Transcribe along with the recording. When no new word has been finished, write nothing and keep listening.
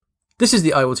This is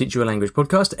the I Will Teach You a Language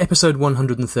podcast, episode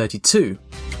 132.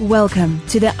 Welcome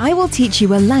to the I Will Teach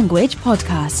You a Language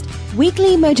podcast.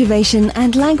 Weekly motivation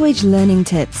and language learning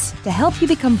tips to help you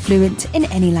become fluent in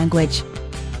any language.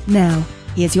 Now,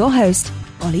 here's your host,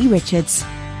 Ollie Richards.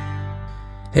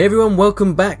 Hey everyone,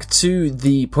 welcome back to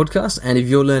the podcast. And if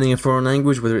you're learning a foreign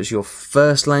language, whether it's your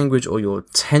first language or your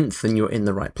 10th, then you're in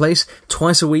the right place.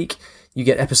 Twice a week, you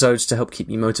get episodes to help keep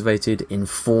you motivated,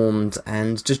 informed,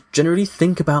 and just generally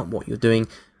think about what you're doing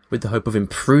with the hope of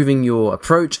improving your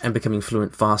approach and becoming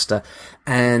fluent faster.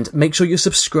 And make sure you're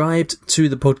subscribed to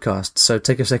the podcast. So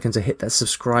take a second to hit that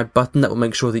subscribe button. That will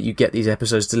make sure that you get these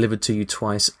episodes delivered to you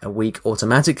twice a week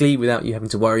automatically without you having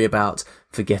to worry about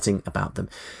forgetting about them.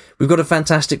 We've got a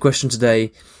fantastic question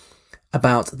today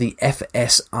about the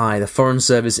FSI, the Foreign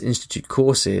Service Institute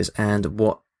courses, and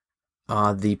what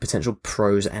are the potential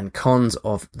pros and cons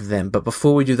of them. But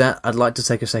before we do that, I'd like to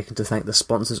take a second to thank the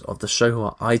sponsors of the show, who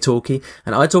are italki.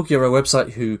 And italki are a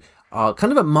website who are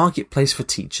kind of a marketplace for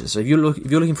teachers. So if you're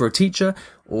looking for a teacher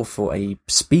or for a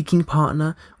speaking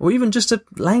partner or even just a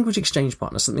language exchange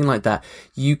partner, something like that,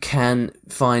 you can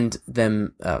find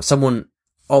them someone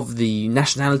of the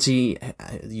nationality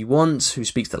you want, who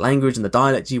speaks the language and the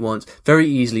dialect you want, very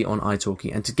easily on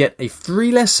italki. And to get a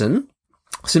free lesson,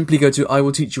 simply go to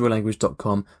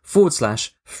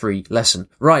iwillteachyoualanguage.com/free lesson.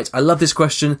 Right, I love this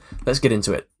question. Let's get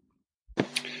into it.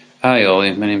 Hi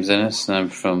Ollie, my name's Innes and I'm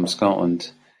from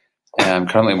Scotland. I'm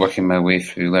currently working my way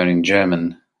through learning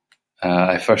German.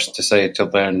 I first decided to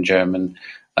learn German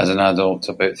as an adult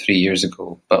about 3 years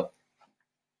ago, but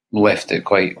left it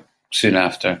quite soon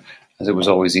after, as it was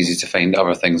always easy to find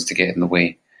other things to get in the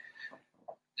way.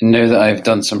 And now that I've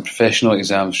done some professional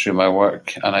exams through my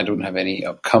work and I don't have any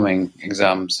upcoming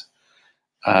exams,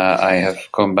 I have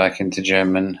gone back into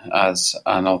German as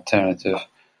an alternative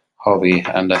hobby,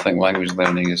 and I think language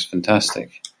learning is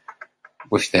fantastic.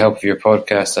 With the help of your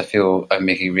podcast, I feel I'm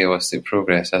making realistic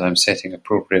progress as I'm setting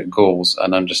appropriate goals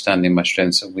and understanding my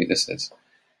strengths and weaknesses.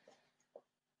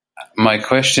 My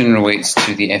question relates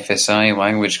to the FSI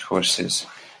language courses.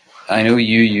 I know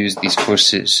you use these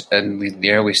courses in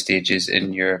the early stages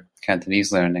in your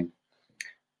Cantonese learning.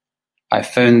 I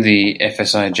found the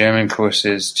FSI German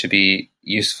courses to be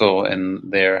useful in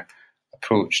their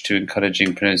approach to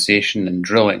encouraging pronunciation and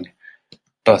drilling,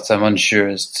 but I'm unsure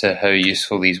as to how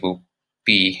useful these will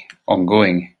be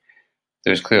ongoing.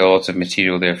 There's clearly a lot of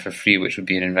material there for free, which would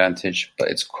be an advantage, but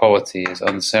its quality is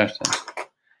uncertain.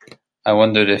 I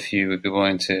wondered if you would be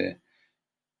willing to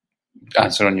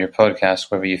answer on your podcast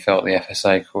whether you felt the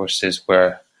FSI courses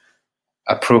were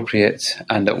appropriate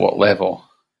and at what level,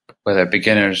 whether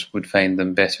beginners would find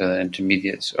them better than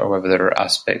intermediates, or whether there are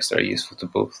aspects that are useful to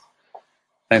both.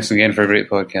 Thanks again for a great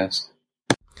podcast.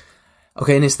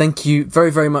 Okay, Innes, thank you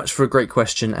very, very much for a great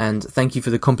question, and thank you for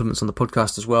the compliments on the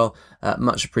podcast as well.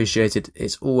 Much appreciated.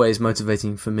 It's always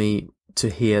motivating for me to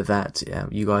hear that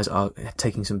you guys are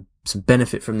taking some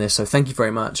benefit from this, so thank you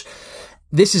very much.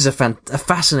 This is a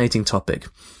fascinating topic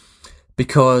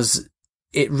because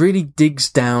it really digs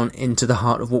down into the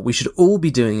heart of what we should all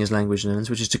be doing as language learners,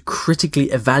 which is to critically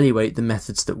evaluate the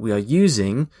methods that we are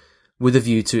using with a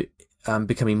view to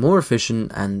becoming more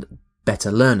efficient and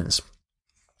better learners.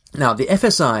 Now, the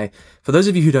FSI, for those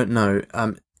of you who don't know,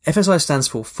 FSI stands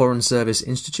for Foreign Service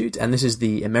Institute, and this is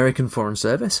the American Foreign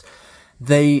Service.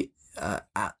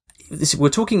 We're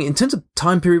talking, in terms of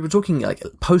time period, we're talking like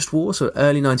post-war, so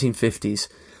early 1950s.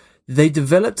 They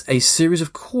developed a series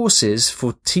of courses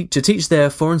to teach their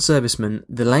foreign servicemen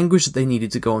the language that they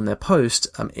needed to go on their post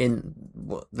in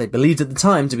what they believed at the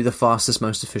time to be the fastest,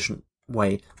 most efficient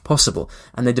way possible.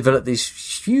 And they developed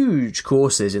these huge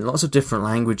courses in lots of different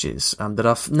languages that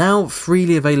are now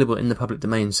freely available in the public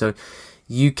domain. So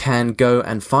you can go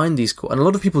and find these courses. And a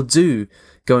lot of people do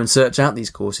go and search out these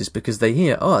courses because they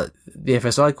hear, the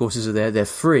FSI courses are there, they're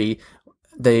free,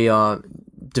 they are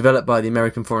developed by the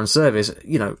American Foreign Service.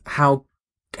 You know, how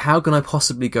can I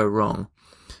possibly go wrong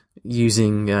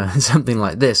using something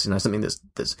like this? You know, something that's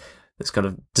kind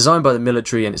of designed by the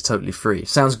military and it's totally free.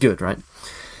 Sounds good, right?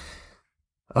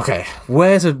 Okay,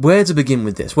 where to begin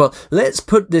with this? Well, let's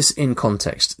put this in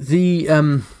context. The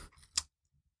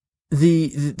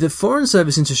Foreign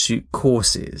Service Institute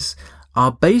courses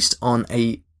are based on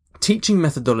a teaching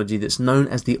methodology that's known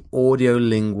as the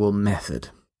audiolingual method.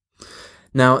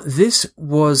 Now, this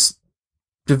was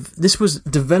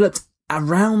developed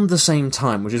around the same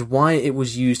time, which is why it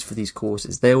was used for these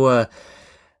courses. There were,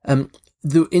 in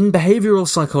behavioral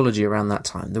psychology around that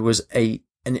time, there was a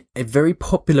very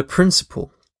popular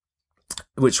principle,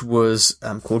 which was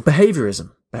called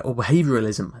behaviorism. Or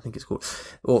behavioralism, I think it's called.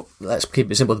 Or let's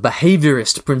keep it simple, the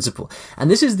behaviorist principle.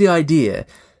 And this is the idea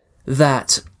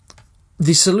that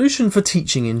the solution for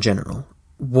teaching in general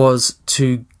was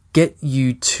to get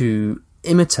you to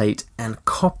imitate and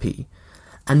copy.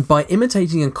 And by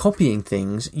imitating and copying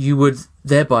things, you would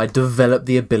thereby develop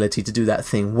the ability to do that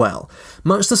thing well.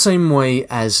 Much the same way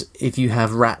as if you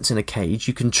have rats in a cage,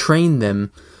 you can train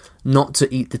them not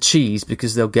to eat the cheese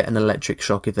because they'll get an electric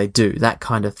shock if they do, that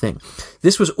kind of thing.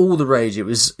 This was all the rage. It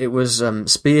was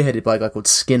spearheaded by a guy called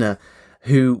Skinner,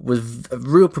 who was a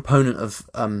real proponent of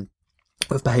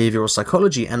behavioral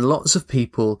psychology, and lots of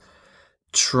people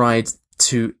tried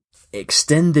to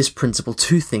extend this principle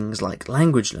to things like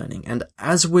language learning. And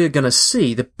as we're going to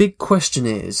see, the big question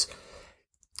is,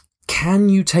 can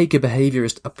you take a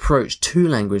behaviorist approach to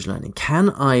language learning? Can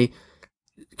I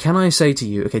say to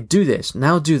you, okay, do this,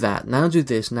 now do that, now do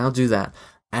this, now do that,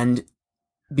 and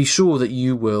be sure that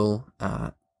you will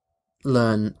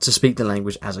learn to speak the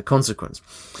language as a consequence?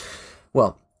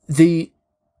 Well,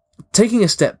 taking a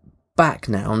step back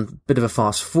now, and a bit of a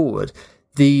fast forward,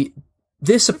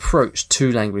 this approach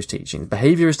to language teaching,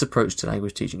 behaviorist approach to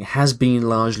language teaching, has been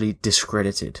largely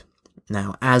discredited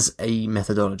now as a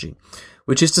methodology,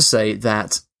 which is to say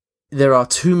that there are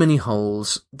too many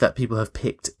holes that people have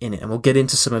picked in it, and we'll get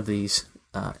into some of these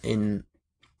in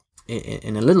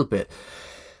a little bit.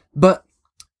 But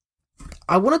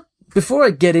before I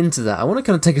get into that, I want to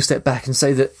kind of take a step back and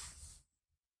say that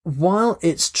while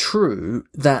it's true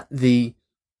that a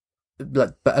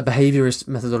behaviorist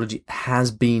methodology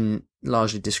has been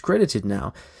largely discredited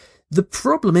now, the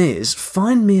problem is,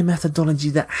 find me a methodology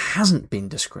that hasn't been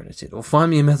discredited, or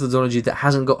find me a methodology that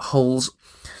hasn't got holes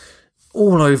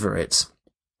all over it.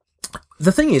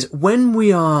 The thing is, when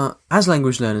we are, as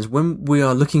language learners, when we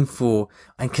are looking for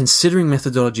and considering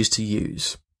methodologies to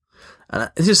use,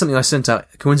 and this is something I sent out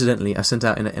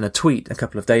in a tweet a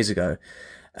couple of days ago,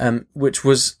 which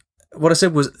was, what I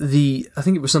said was I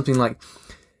think it was something like,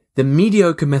 the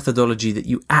mediocre methodology that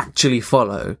you actually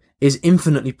follow is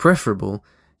infinitely preferable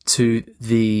to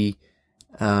the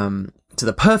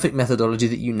perfect methodology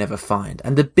that you never find.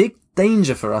 And the big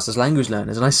danger for us as language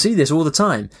learners, and I see this all the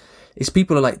time, is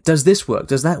people are like, does this work?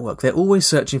 Does that work? They're always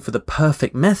searching for the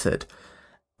perfect method.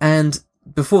 And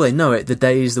before they know it, the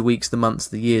days, the weeks, the months,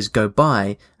 the years go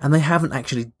by, and they haven't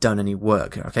actually done any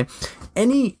work, okay?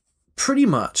 Pretty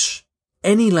much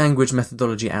any language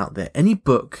methodology out there, any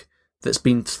book that's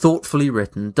been thoughtfully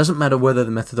written, doesn't matter whether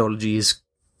the methodology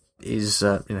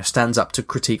stands up to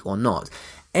critique or not.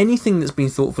 Anything that's been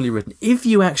thoughtfully written, if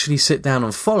you actually sit down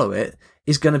and follow it,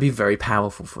 is going to be very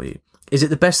powerful for you. Is it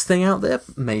the best thing out there?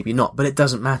 Maybe not, but it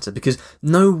doesn't matter, because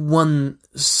no one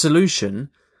solution,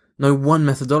 no one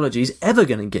methodology is ever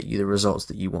going to get you the results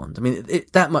that you want. I mean,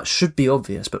 that much should be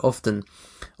obvious, but often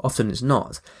it's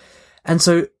not. And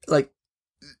so,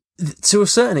 to a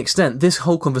certain extent, this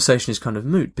whole conversation is kind of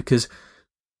moot, because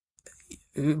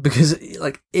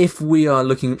if we are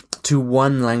looking to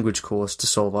one language course to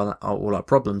solve all our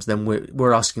problems, then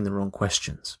we're asking the wrong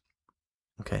questions.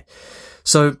 Okay,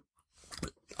 so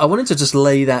I wanted to just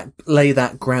lay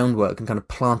that groundwork and kind of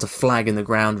plant a flag in the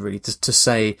ground, really, to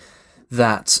say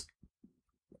that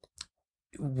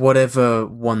whatever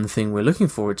one thing we're looking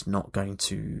for, it's not going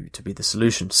to be the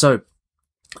solution. So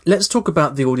let's talk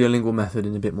about the audiolingual method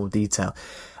in a bit more detail.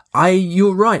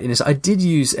 You're right in this. I did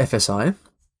use FSI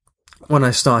when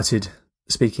I started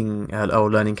speaking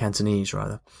or learning Cantonese,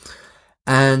 rather,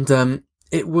 and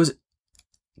it was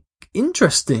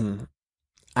interesting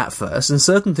at first, and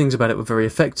certain things about it were very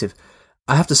effective.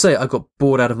 I have to say, I got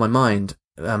bored out of my mind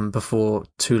before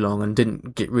too long, and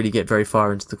didn't really get very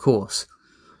far into the course.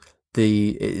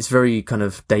 It's very kind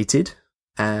of dated,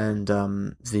 and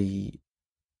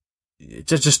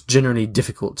just generally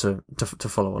difficult to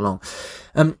follow along.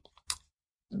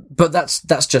 But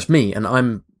that's just me, and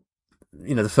I'm,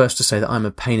 the first to say that I'm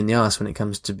a pain in the ass when it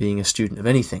comes to being a student of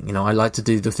anything. I like to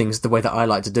do the things the way that I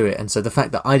like to do it, and so the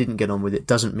fact that I didn't get on with it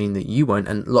doesn't mean that you won't,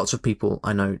 and lots of people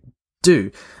I know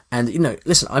do. And,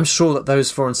 listen, I'm sure that those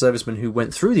foreign servicemen who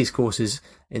went through these courses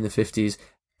in the 50s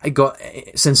got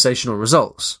sensational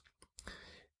results.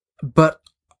 But,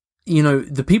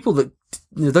 the people that,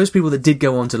 those people that did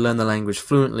go on to learn the language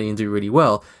fluently and do really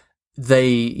well,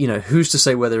 they, who's to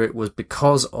say whether it was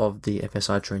because of the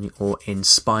FSI training or in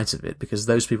spite of it, because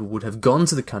those people would have gone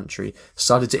to the country,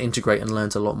 started to integrate, and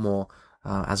learned a lot more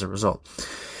as a result.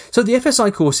 So the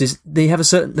FSI courses, they have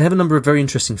a number of very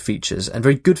interesting features, and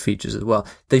very good features as well.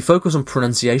 They focus on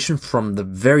pronunciation from the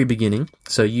very beginning,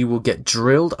 so you will get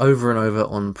drilled over and over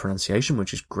on pronunciation,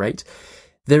 which is great.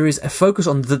 There is a focus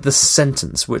on the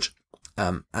sentence, which,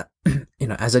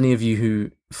 as any of you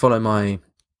who follow my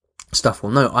stuff will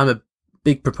know, I'm a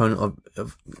big proponent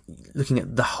of looking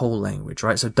at the whole language,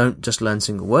 right? So don't just learn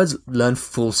single words, learn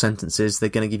full sentences. They're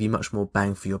going to give you much more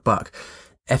bang for your buck.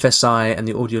 FSI and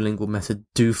the audiolingual method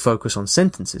do focus on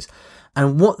sentences.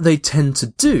 And what they tend to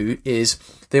do is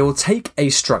they will take a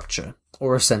structure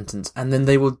or a sentence, and then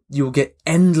you'll get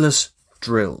endless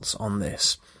drills on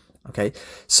this. Okay.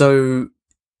 So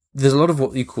there's a lot of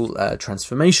what you call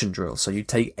transformation drills. So you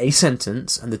take a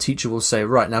sentence and the teacher will say,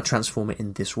 right, now transform it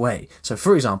in this way. So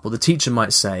for example, the teacher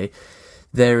might say,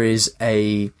 there is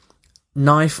a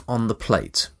knife on the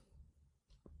plate.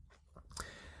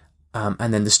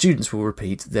 And then the students will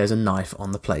repeat, there's a knife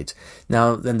on the plate.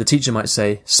 Now, then the teacher might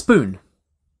say, spoon.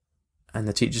 And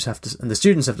the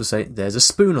students have to say, there's a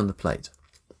spoon on the plate.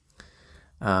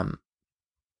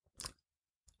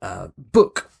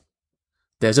 Book.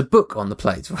 There's a book on the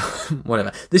plate.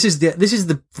 Whatever. This is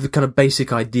the kind of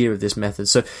basic idea of this method.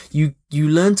 So you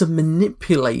learn to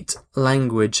manipulate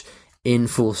language in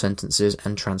full sentences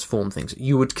and transform things.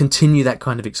 You would continue that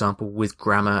kind of example with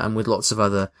grammar and with lots of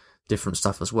other different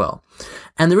stuff as well.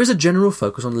 And there is a general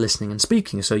focus on listening and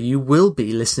speaking. So you will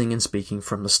be listening and speaking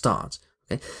from the start.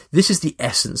 Okay? This is the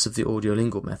essence of the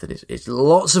audiolingual method. It's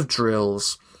lots of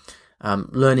drills,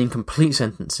 learning complete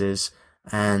sentences,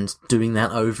 and doing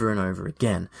that over and over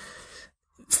again.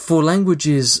 For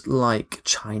languages like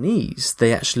Chinese,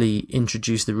 they actually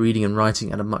introduced the reading and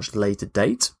writing at a much later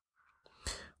date,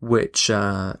 which,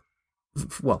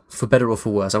 well, for better or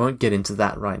for worse, I won't get into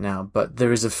that right now, but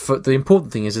there is the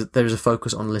important thing is that there is a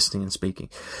focus on listening and speaking.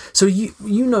 So you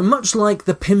know, much like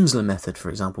the Pimsleur method, for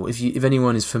example, if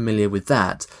anyone is familiar with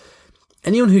that,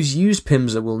 anyone who's used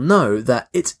Pimsleur will know that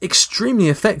it's extremely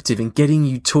effective in getting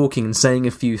you talking and saying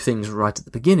a few things right at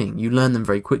the beginning. You learn them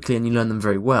very quickly and you learn them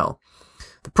very well.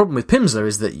 The problem with Pimsleur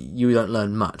is that you don't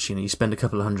learn much. You know, you spend a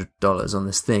couple of $100 on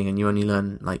this thing and you only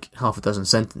learn like half a dozen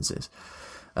sentences.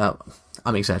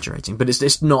 I'm exaggerating, but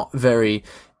it's not very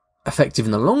effective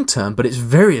in the long term, but it's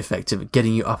very effective at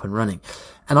getting you up and running.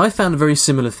 And I found a very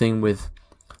similar thing with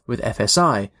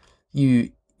FSI.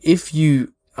 If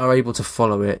you are able to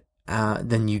follow it,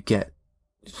 then you get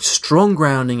strong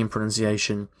grounding in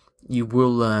pronunciation. You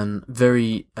will learn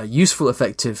very useful,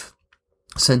 effective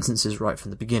sentences right from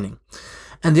the beginning.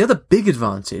 And the other big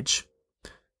advantage,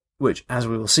 which, as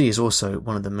we will see, is also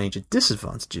one of the major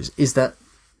disadvantages, is that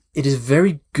it is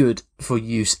very good for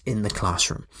use in the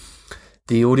classroom.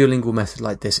 The audiolingual method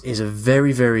like this is a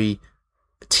very, very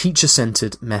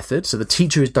teacher-centered method. So the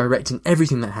teacher is directing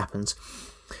everything that happens.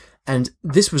 And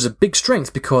this was a big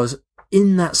strength because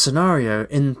in that scenario,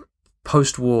 in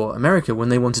post-war America, when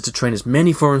they wanted to train as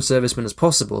many foreign servicemen as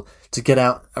possible to get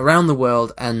out around the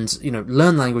world and, you know,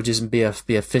 learn languages and be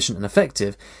efficient and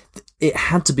effective, it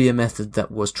had to be a method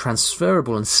that was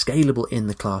transferable and scalable in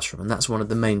the classroom. And that's one of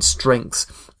the main strengths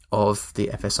of the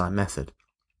FSI method.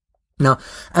 Now,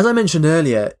 as I mentioned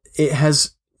earlier, it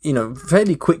has, you know,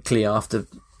 fairly quickly after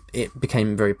it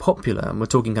became very popular, and we're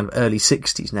talking kind of early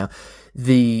 60s now,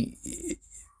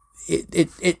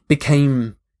 it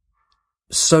became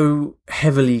so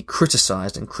heavily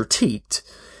criticized and critiqued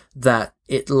that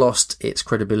it lost its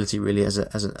credibility really as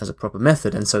a proper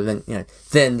method. And so then, you know,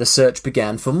 then the search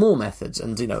began for more methods,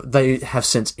 and, you know, they have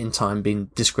since in time been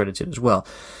discredited as well.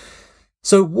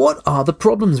 So what are the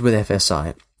problems with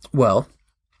FSI? Well,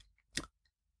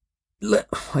 let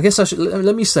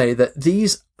me say that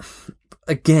these,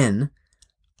 again,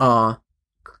 are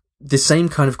the same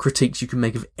kind of critiques you can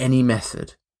make of any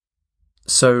method.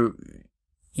 So,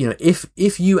 you know,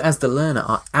 if you as the learner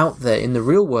are out there in the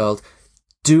real world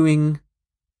using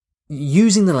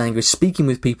the language, speaking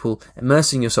with people,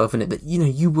 immersing yourself in it, that, you know,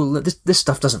 you will, this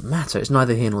stuff doesn't matter. It's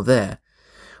neither here nor there.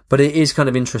 But it is kind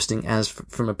of interesting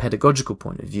from a pedagogical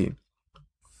point of view.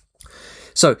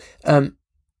 So,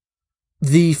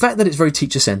 the fact that it's very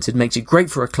teacher-centered makes it great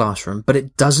for a classroom, but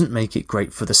it doesn't make it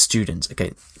great for the students.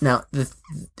 Okay, now,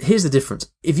 here's the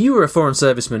difference. If you were a foreign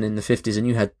serviceman in the 50s and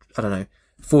you had,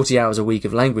 40 hours a week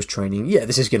of language training, yeah,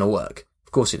 this is going to work.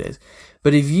 Of course it is.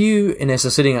 But if you, Ines, are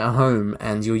sitting at home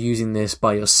and you're using this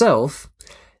by yourself,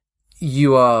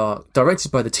 you are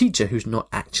directed by the teacher who's not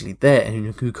actually there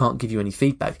and who can't give you any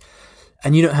feedback.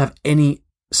 And you don't have any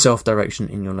self-direction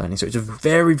in your learning. So it's a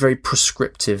very, very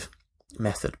prescriptive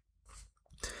method.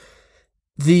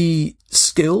 The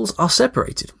skills are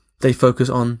separated. They focus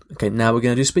on, okay, now we're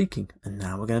going to do speaking, and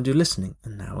now we're going to do listening,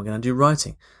 and now we're going to do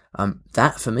writing.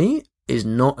 That, for me, is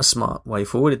not a smart way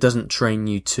forward. It doesn't train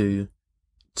you to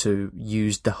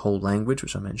use the whole language,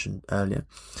 which I mentioned earlier.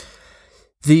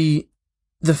 The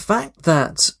fact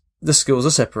that the skills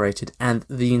are separated and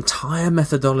the entire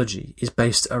methodology is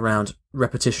based around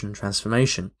repetition and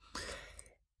transformation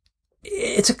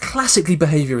it's a classically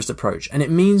behaviorist approach, and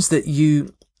it means that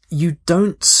you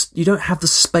don't have the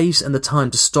space and the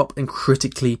time to stop and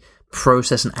critically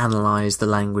process and analyze the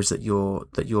language that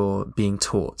you're being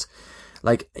taught.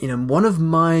 Like, one of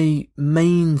my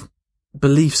main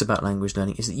beliefs about language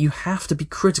learning is that you have to be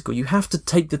critical. You have to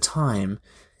take the time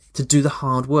to do the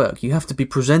hard work. You have to be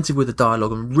presented with a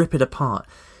dialogue and rip it apart.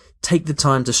 Take the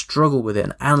time to struggle with it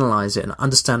and analyze it and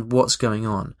understand what's going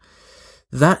on.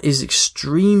 That is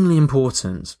extremely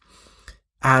important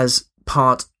as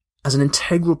an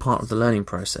integral part of the learning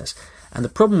process. And the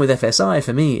problem with FSI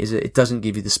for me is that it doesn't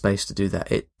give you the space to do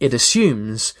that. It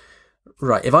assumes,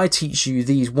 right, if I teach you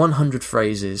these 100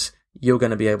 phrases, you're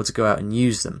going to be able to go out and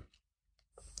use them.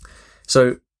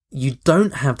 So you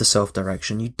don't have the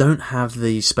self-direction. You don't have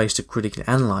the space to critically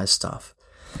analyze stuff.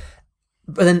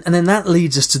 But then that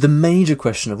leads us to the major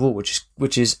question of all,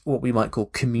 which is what we might call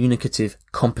communicative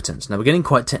competence. Now, we're getting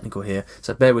quite technical here,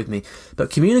 so bear with me.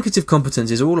 But communicative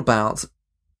competence is all about,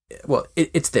 well,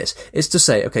 it's this. It's to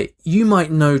say, okay, you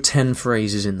might know 10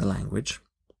 phrases in the language,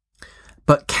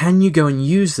 but can you go and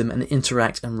use them and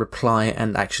interact and reply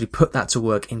and actually put that to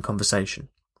work in conversation?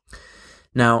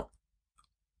 Now,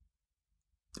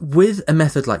 with a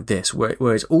method like this,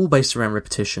 where it's all based around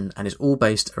repetition and it's all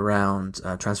based around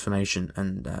transformation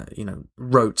and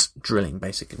rote drilling,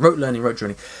 basically rote learning.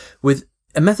 With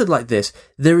a method like this,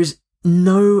 there is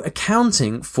no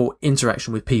accounting for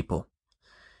interaction with people.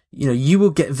 You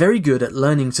will get very good at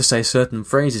learning to say certain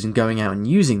phrases and going out and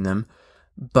using them,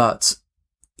 but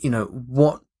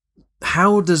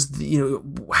how do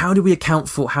we account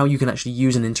for how you can actually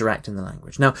use and interact in the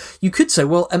language? Now, you could say,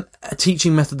 well, a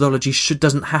teaching methodology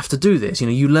doesn't have to do this.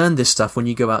 You learn this stuff when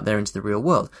you go out there into the real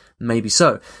world. Maybe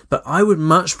so. But I would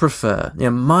much prefer,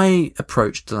 my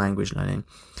approach to language learning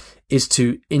is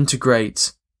to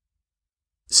integrate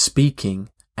speaking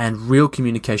and real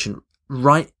communication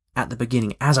right at the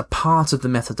beginning as a part of the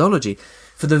methodology,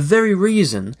 for the very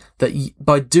reason that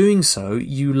by doing so,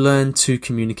 you learn to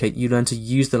communicate, you learn to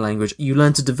use the language, you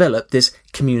learn to develop this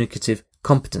communicative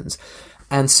competence.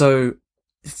 And so,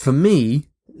 for me,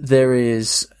 there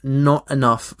is not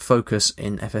enough focus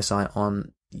in FSI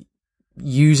on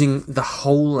using the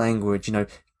whole language,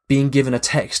 being given a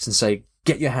text and say,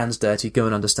 get your hands dirty, go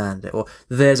and understand it, or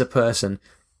there's a person,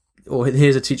 or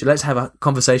here's a teacher, let's have a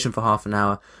conversation for half an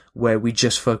hour where we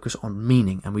just focus on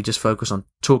meaning and we just focus on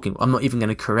talking. I'm not even going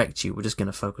to correct you. We're just going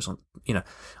to focus on,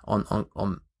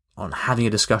 on having a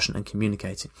discussion and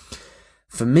communicating.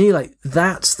 For me,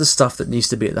 that's the stuff that needs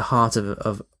to be at the heart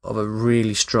of a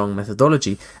really strong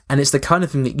methodology. And it's the kind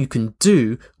of thing that you can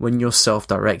do when you're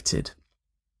self-directed.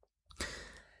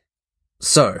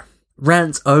 So,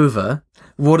 rant over.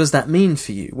 What does that mean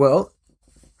for you? Well,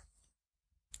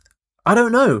 I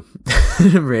don't know,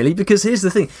 really, because here's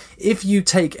the thing. If you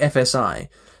take FSI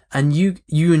and you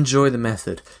enjoy the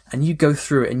method and you go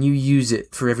through it and you use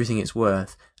it for everything it's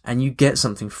worth and you get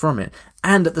something from it,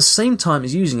 and at the same time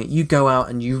as using it, you go out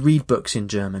and you read books in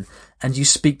German and you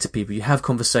speak to people, you have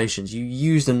conversations, you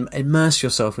use and immerse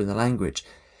yourself in the language,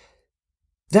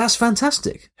 that's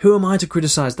fantastic. Who am I to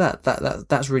criticize that?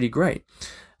 That's really great.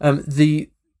 The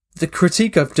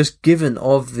critique I've just given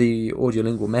of the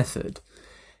audiolingual method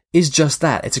is just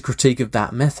that. It's a critique of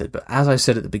that method. But as I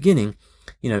said at the beginning,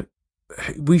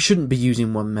 we shouldn't be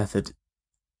using one method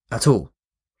at all.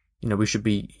 We should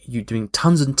be doing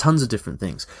tons and tons of different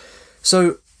things.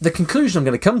 So the conclusion I'm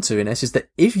going to come to in this is that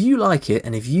if you like it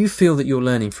and if you feel that you're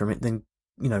learning from it, then,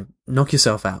 knock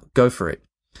yourself out. Go for it.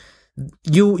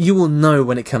 You will know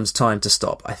when it comes time to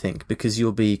stop, I think, because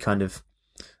you'll be kind of,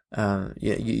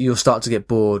 you'll start to get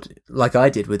bored like I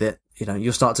did with it.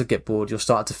 You'll start to get bored. You'll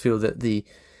start to feel that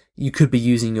you could be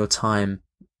using your time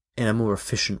in a more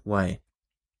efficient way.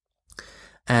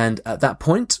 And at that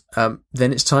point,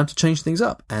 then it's time to change things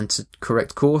up and to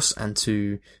correct course and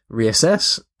to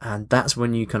reassess. And that's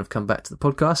when you kind of come back to the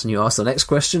podcast and you ask the next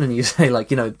question and you say,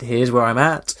 here's where I'm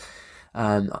at.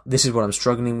 This is what I'm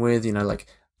struggling with.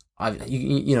 I've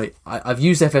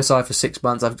used FSI for 6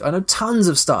 months. I know tons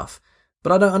of stuff,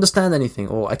 but I don't understand anything,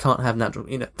 or I can't have natural,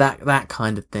 that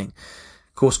kind of thing.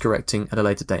 Course correcting at a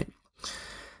later date.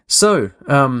 So,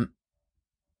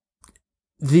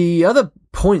 the other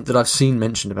point that I've seen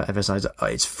mentioned about FSI is that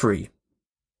it's free.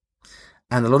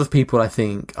 And a lot of people, I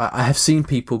think, I have seen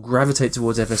people gravitate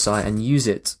towards FSI and use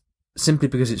it simply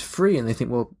because it's free, and they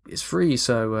think, well, it's free,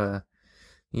 so,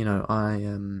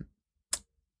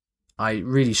 I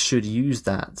really should use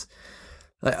that.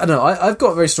 I don't know, I've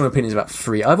got very strong opinions about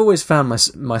free. I've always found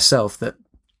myself that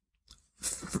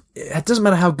it doesn't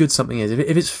matter how good something is.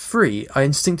 If it's free, I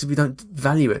instinctively don't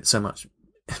value it so much.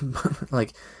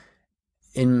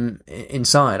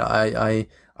 inside. I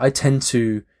tend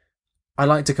to, I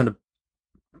like to kind of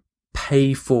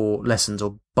pay for lessons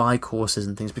or buy courses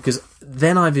and things, because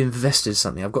then I've invested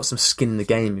something. I've got some skin in the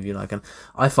game, if you like. And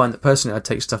I find that personally I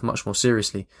take stuff much more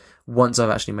seriously once I've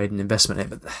actually made an investment in it.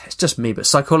 But it's just me. But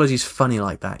psychology is funny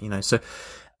like that, So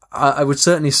I would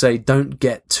certainly say don't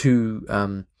get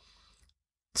too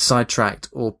sidetracked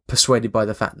or persuaded by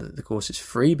the fact that the course is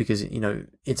free, because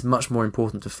it's much more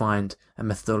important to find a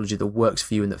methodology that works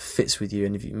for you and that fits with you.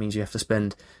 And if it means you have to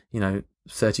spend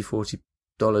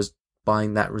 $30-$40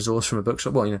 buying that resource from a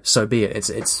bookshop, well, so be it.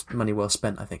 It's money well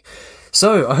spent, I think.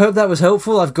 So I hope that was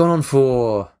helpful. I've gone on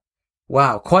for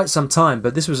quite some time,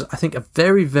 but this was, I think, a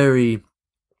very, very,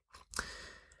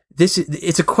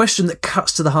 it's a question that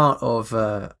cuts to the heart of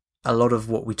a lot of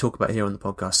what we talk about here on the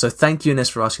podcast. So thank you, Ines,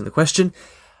 for asking the question.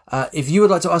 If you would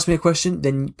like to ask me a question,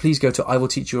 then please go to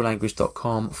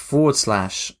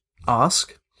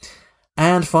iwillteachyoualanguage.com/ask.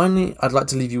 And finally, I'd like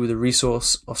to leave you with a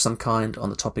resource of some kind on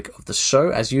the topic of the show,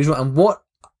 as usual. And what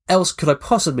else could I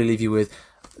possibly leave you with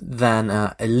than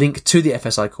a link to the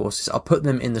FSI courses? I'll put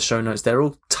them in the show notes. They're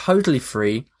all totally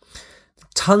free.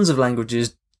 Tons of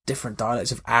languages, different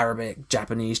dialects of Arabic,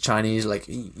 Japanese, Chinese. Like,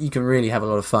 you can really have a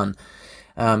lot of fun.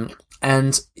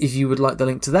 And if you would like the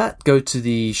link to that, go to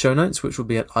the show notes, which will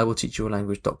be at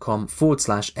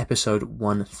iwillteachyoualanguage.com/episode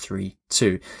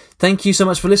 132. Thank you so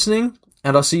much for listening,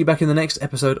 and I'll see you back in the next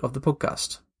episode of the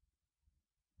podcast.